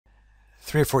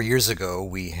3 or 4 years ago,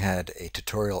 we had a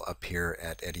tutorial up here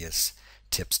at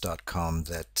EDIUStips.com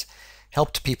that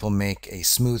helped people make a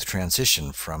smooth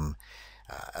transition from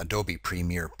Adobe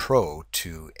Premiere Pro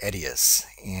to EDIUS.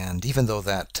 And even though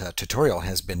that tutorial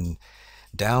has been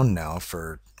down now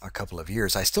for a couple of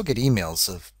years, I still get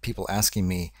emails of people asking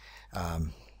me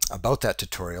about that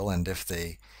tutorial and if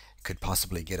they could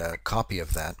possibly get a copy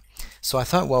of that. So I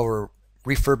thought while we're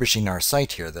refurbishing our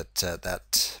site here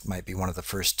that might be one of the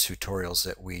first tutorials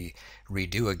that we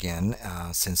redo again,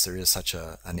 since there is such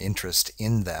an interest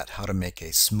in that, how to make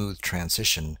a smooth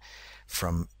transition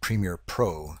from Premiere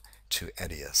Pro to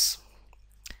EDIUS.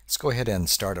 Let's go ahead and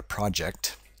start a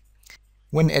project.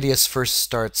 When EDIUS first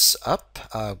starts up,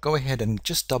 go ahead and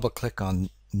just double click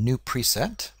on New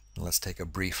Preset. Let's take a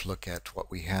brief look at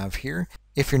what we have here.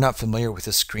 If you're not familiar with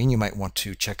this screen, you might want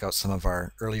to check out some of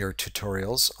our earlier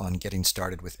tutorials on getting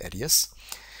started with EDIUS.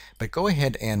 But go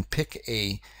ahead and pick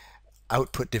a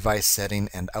output device setting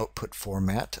and output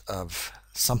format of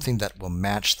something that will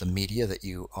match the media that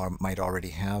you might already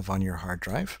have on your hard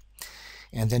drive.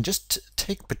 And then just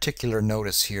take particular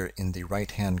notice here in the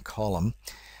right-hand column,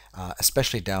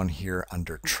 especially down here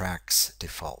under Tracks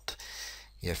Default.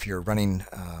 If you're running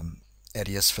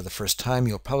EDIUS for the first time,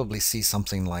 you'll probably see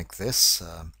something like this: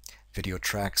 video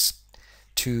tracks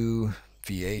 2,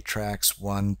 VA tracks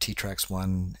 1, T tracks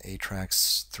 1, A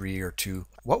tracks 3 or 2.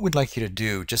 What we'd like you to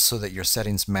do, just so that your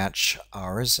settings match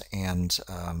ours and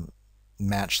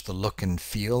match the look and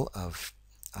feel of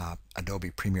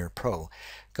Adobe Premiere Pro,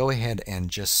 go ahead and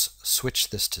just switch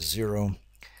this to 0,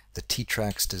 the T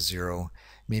tracks to 0,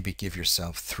 maybe give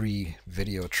yourself 3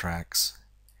 video tracks,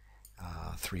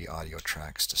 3 audio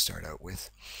tracks to start out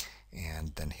with,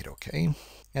 and then hit OK.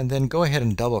 And then go ahead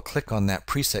and double click on that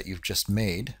preset you've just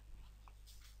made,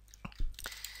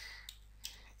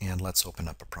 and let's open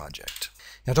up a project.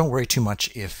 Now don't worry too much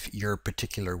if your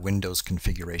particular Windows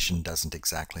configuration doesn't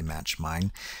exactly match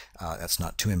mine. That's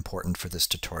not too important for this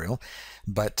tutorial,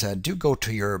 but do go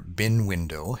to your bin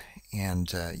window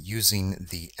and using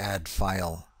the Add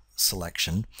File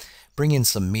selection, bring in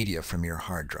some media from your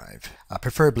hard drive,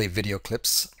 preferably video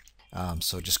clips.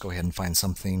 So just go ahead and find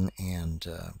something and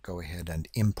go ahead and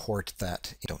import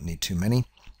that. You don't need too many.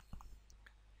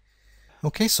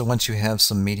 Okay, so once you have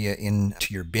some media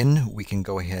into your bin, we can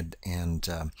go ahead and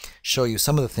show you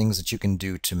some of the things that you can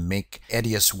do to make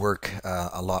EDIUS work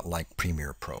a lot like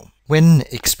Premiere Pro. When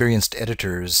experienced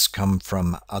editors come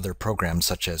from other programs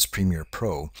such as Premiere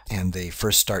Pro and they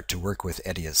first start to work with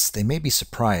EDIUS, they may be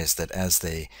surprised that as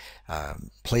they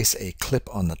place a clip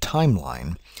on the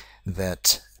timeline,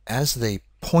 that as they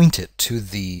point it to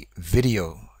the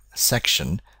video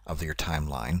section of your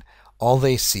timeline, all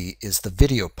they see is the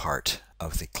video part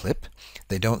of the clip.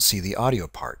 They don't see the audio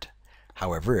part.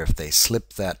 However, if they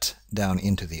slip that down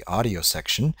into the audio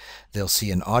section, they'll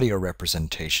see an audio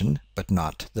representation, but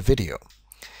not the video.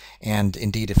 And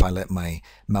indeed, if I let my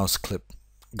mouse clip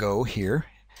go here,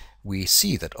 we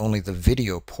see that only the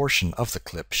video portion of the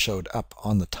clip showed up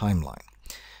on the timeline.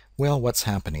 Well, what's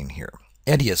happening here?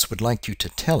 EDIUS would like you to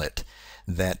tell it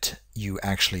that you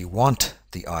actually want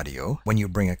the audio when you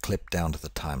bring a clip down to the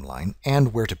timeline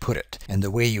and where to put it. And the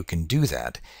way you can do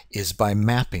that is by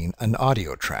mapping an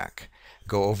audio track.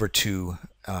 Go over to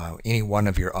any one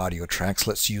of your audio tracks.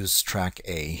 Let's use track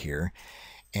A here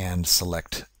and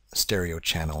select stereo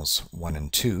channels 1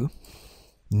 and 2.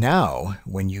 Now,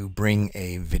 when you bring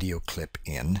a video clip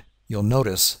in, you'll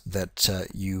notice that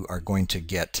you are going to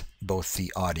get both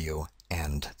the audio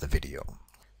and the video.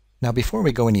 Now before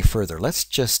we go any further, let's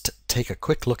just take a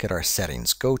quick look at our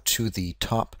settings. Go to the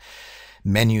top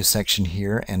menu section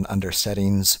here and under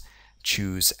Settings,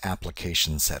 choose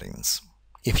Application Settings.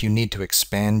 If you need to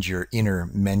expand your inner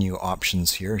menu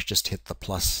options here, just hit the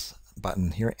plus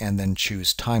button here and then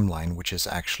choose Timeline, which is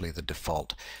actually the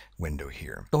default window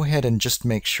here. Go ahead and just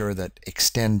make sure that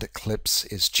Extend Clips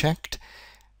is checked,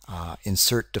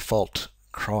 Insert Default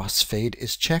Crossfade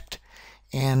is checked,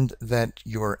 and that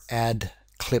your Add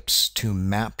Clips to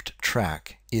Mapped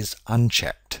Track is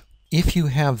unchecked. If you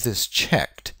have this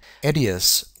checked,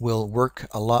 EDIUS will work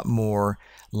a lot more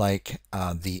like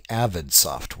the Avid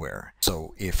software.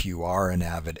 So if you are an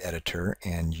Avid editor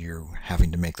and you're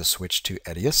having to make the switch to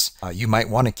EDIUS, you might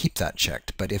want to keep that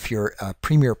checked. But if you're a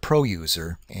Premiere Pro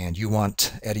user and you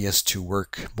want EDIUS to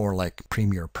work more like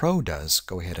Premiere Pro does,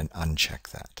 go ahead and uncheck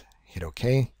that. Hit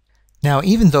OK. Now,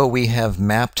 even though we have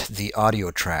mapped the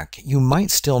audio track, you might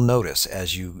still notice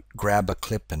as you grab a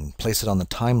clip and place it on the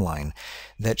timeline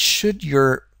that should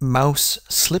your mouse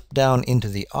slip down into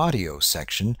the audio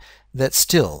section, that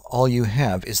still all you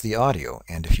have is the audio,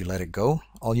 and if you let it go,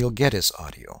 all you'll get is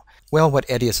audio. Well, what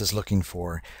EDIUS is looking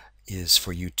for is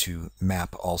for you to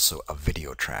map also a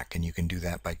video track, and you can do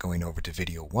that by going over to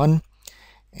video 1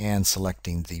 and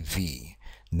selecting the V.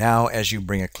 Now as you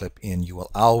bring a clip in, you will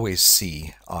always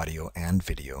see audio and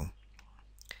video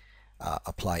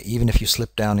apply. Even if you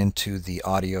slip down into the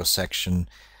audio section,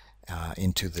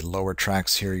 into the lower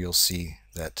tracks here, you'll see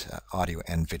that audio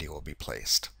and video will be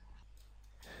placed.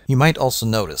 You might also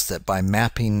notice that by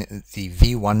mapping the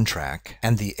V1 track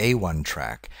and the A1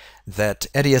 track, that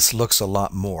EDIUS looks a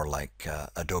lot more like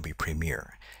Adobe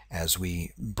Premiere. As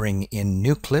we bring in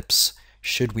new clips,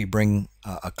 should we bring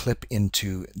a clip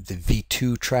into the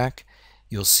V2 track,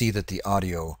 you'll see that the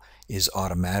audio is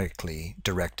automatically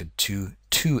directed to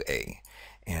 2A.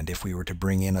 And if we were to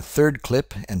bring in a third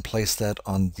clip and place that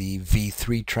on the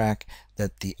V3 track,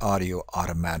 that the audio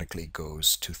automatically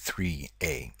goes to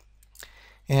 3A.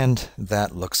 And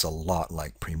that looks a lot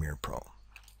like Premiere Pro.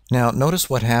 Now notice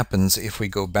what happens if we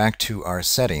go back to our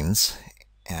settings,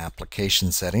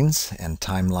 application settings and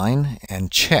timeline, and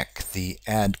check the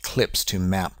add clips to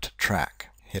mapped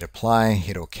track. Hit apply,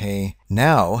 hit OK.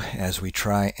 Now as we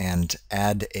try and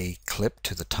add a clip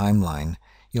to the timeline,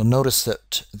 you'll notice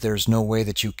that there's no way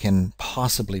that you can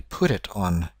possibly put it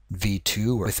on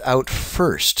V2 without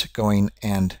first going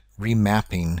and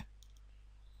remapping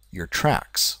your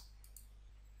tracks.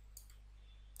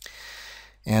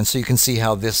 And so you can see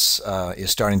how this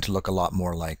is starting to look a lot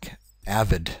more like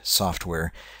Avid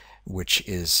software, which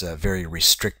is very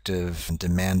restrictive and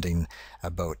demanding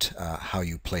about how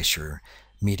you place your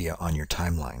media on your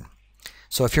timeline.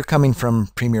 So if you're coming from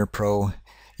Premiere Pro,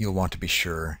 you'll want to be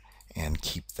sure and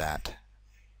keep that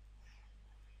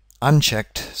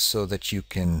unchecked so that you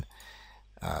can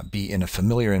be in a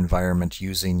familiar environment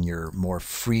using your more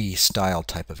freestyle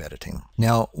type of editing.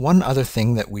 Now, one other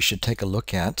thing that we should take a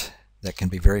look at that can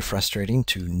be very frustrating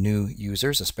to new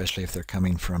users, especially if they're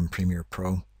coming from Premiere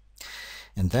Pro,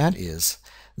 and that is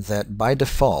that by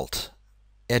default,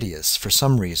 EDIUS, for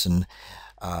some reason,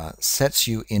 sets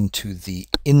you into the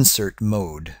insert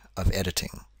mode of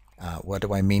editing. What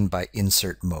do I mean by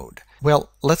insert mode? Well,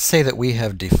 let's say that we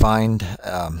have defined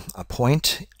a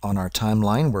point on our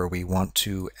timeline where we want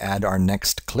to add our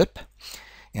next clip,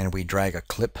 and we drag a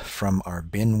clip from our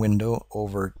bin window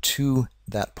over to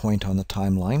that point on the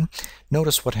timeline.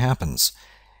 Notice what happens.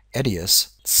 EDIUS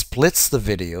splits the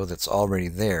video that's already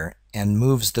there and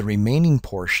moves the remaining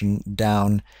portion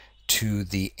down to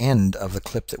the end of the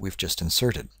clip that we've just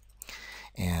inserted.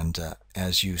 And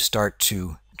as you start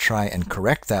to try and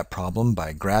correct that problem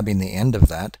by grabbing the end of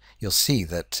that, you'll see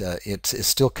that it is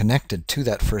still connected to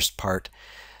that first part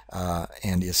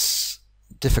and is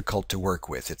difficult to work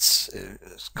with.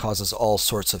 It causes all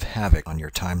sorts of havoc on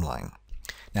your timeline.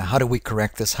 Now, how do we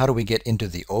correct this? How do we get into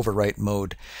the overwrite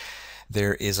mode?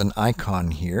 There is an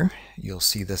icon here. You'll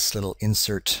see this little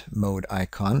insert mode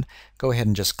icon. Go ahead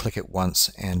and just click it once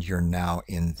and you're now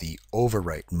in the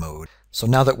overwrite mode. So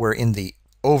now that we're in the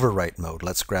overwrite mode,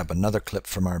 let's grab another clip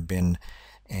from our bin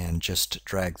and just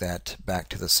drag that back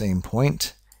to the same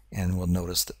point, and we'll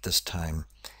notice that this time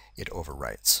it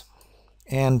overwrites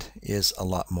and is a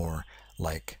lot more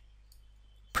like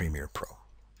Premiere Pro.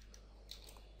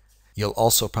 You'll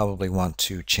also probably want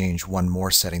to change one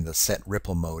more setting, the set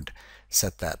ripple mode.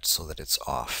 Set that so that it's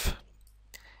off.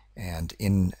 And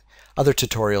in other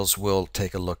tutorials, we'll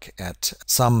take a look at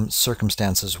some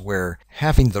circumstances where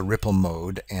having the ripple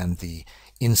mode and the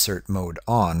insert mode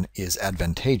on is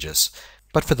advantageous.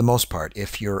 But for the most part,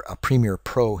 if you're a Premiere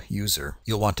Pro user,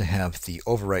 you'll want to have the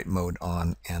overwrite mode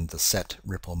on and the set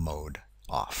ripple mode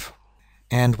off.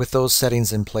 And with those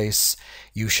settings in place,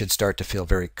 you should start to feel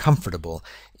very comfortable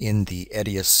in the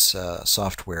EDIUS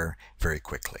software very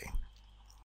quickly.